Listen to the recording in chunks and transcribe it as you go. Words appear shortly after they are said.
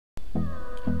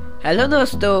Hello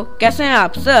दोस्तों, कैसे हैं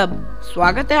आप सब।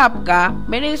 स्वागत है आपका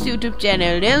मेरे इस YouTube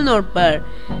चैनल रेल नोट पर।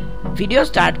 वीडियो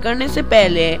स्टार्ट करने से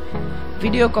पहले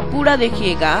वीडियो को पूरा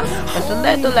देखिएगा। पसंद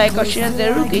है तो लाइक और शेयर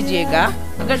जरूर कीजिएगा।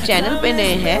 अगर चैनल पे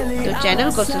नए हैं तो चैनल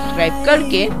को सब्सक्राइब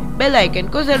करके बेल आइकन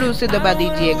को जरूर से दबा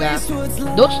दीजिएगा।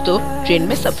 दोस्तों, ट्रेन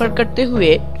में सफर करते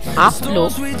हुए आप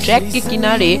लोग ट्रैक के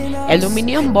किनारे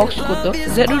एल्यूमिनियम बॉक्स को तो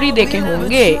जरूरी देखे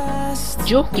होंगे,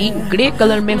 जो कि ग्रे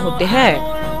कलर में होते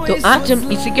हैं। तो आज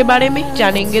हम इसी के बारे में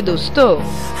जानेंगे दोस्तों।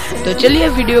 तो चलिए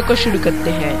वीडियो को शुरू करते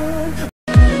हैं।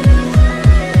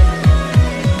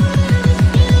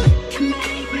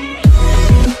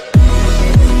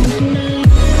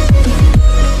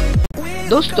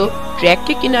 दोस्तों, ट्रैक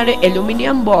के किनारे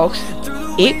एल्यूमिनियम बॉक्स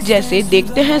एक जैसे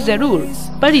देखते हैं जरूर,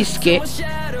 पर इसके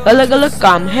अलग अलग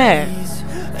काम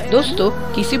है। दोस्तों,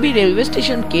 किसी भी रेलवे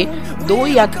स्टेशन के 2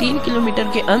 या 3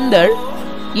 किलोमीटर के अंदर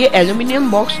ये एल्यूमिनियम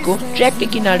बॉक्स को ट्रैक के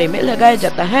किनारे में लगाया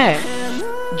जाता है,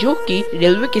 जो कि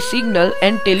रेलवे के सिग्नल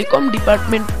एंड टेलीकॉम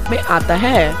डिपार्टमेंट में आता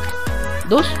है।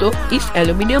 दोस्तों, इस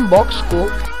एल्यूमिनियम बॉक्स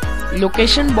को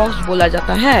लोकेशन बॉक्स बोला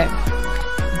जाता है,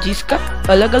 जिसका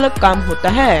अलग अलग काम होता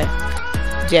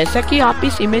है। जैसा कि आप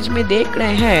इस इमेज में देख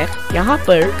रहे हैं, यहाँ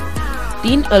पर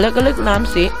 3 अलग अलग नाम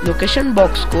से लोकेशन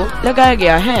बॉक्स को लगाया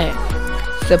गया है।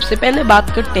 सबसे पहले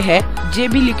बात करते हैं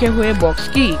जेबी लिखे हुए बॉक्स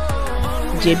की।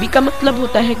 जेबी का मतलब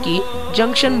होता है कि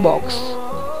जंक्शन बॉक्स।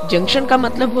 जंक्शन का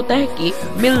मतलब होता है कि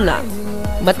मिलना,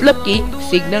 मतलब कि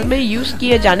सिग्नल में यूज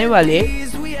किए जाने वाले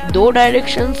 2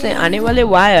 डायरेक्शन से आने वाले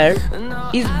वायर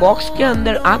इस बॉक्स के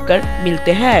अंदर आकर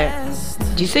मिलते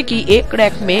हैं, जिसे कि एक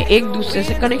रैक में एक दूसरे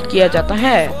से कनेक्ट किया जाता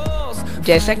है।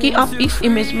 जैसा कि आप इस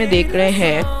इमेज में देख रहे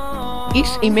हैं,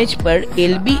 इस इमेज पर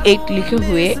LB8 लिखे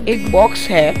हुए एक बॉक्स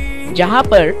है, जहां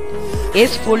पर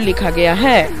S4 लिखा गया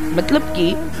है। मतलब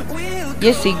कि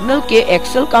ये सिग्नल के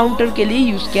एक्सेल काउंटर के लिए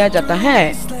यूज किया जाता है।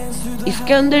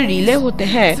 इसके अंदर रिले होते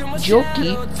हैं, जो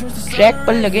कि ट्रैक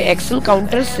पर लगे एक्सेल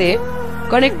काउंटर से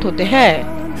कनेक्ट होते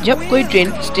हैं। जब कोई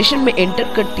ट्रेन स्टेशन में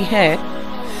एंटर करती है,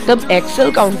 तब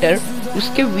एक्सेल काउंटर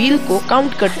उसके व्हील को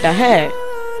काउंट करता है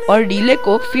और रिले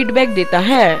को फीडबैक देता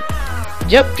है।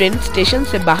 जब ट्रेन स्टेशन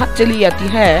से बाहर चली जाती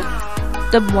है,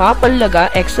 तब वहाँ पर लगा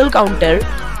एक्सेल काउंटर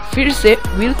फिर से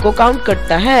व्हील को काउंट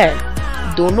करता है।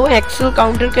 दोनों एक्सेल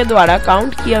काउंटर के द्वारा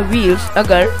काउंट किया व्हील्स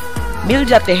अगर मिल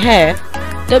जाते हैं,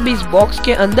 तब इस बॉक्स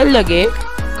के अंदर लगे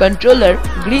कंट्रोलर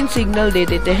ग्रीन सिग्नल दे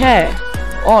देते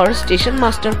हैं और स्टेशन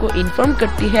मास्टर को इन्फॉर्म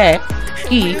करती है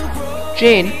कि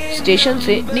ट्रेन स्टेशन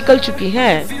से निकल चुकी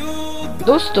है।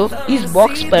 दोस्तों, इस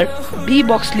बॉक्स पर B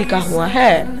बॉक्स लिखा हुआ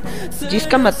है,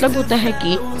 जिसका मतलब होता है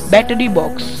कि बैटरी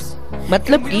बॉक्स।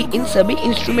 मतलब कि इन सभी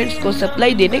इंस्ट्रूमेंट्स को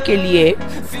सप्लाई देने के लिए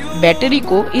बैटरी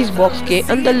को इस बॉक्स के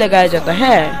अंदर लगाया जाता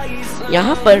है।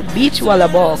 यहाँ पर बीच वाला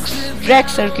बॉक्स ट्रैक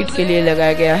सर्किट के लिए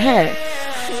लगाया गया है।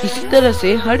 इसी तरह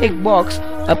से हर एक बॉक्स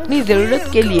अपनी जरूरत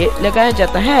के लिए लगाया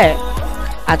जाता है।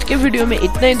 आज के वीडियो में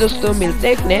इतना ही दोस्तों, मिलते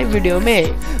हैं एक नए वीडियो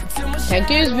में।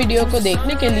 थैंक यू इस वीडियो को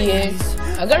देखने के लिए।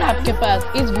 अगर आपके पास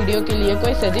इस वीडियो के लिए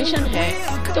कोई सजेशन है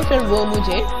तो फिर वो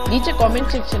मुझे नीचे कमेंट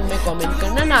सेक्शन में कमेंट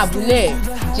करना ना भूले।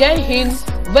 जय हिंद,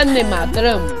 वंदे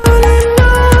मातरम।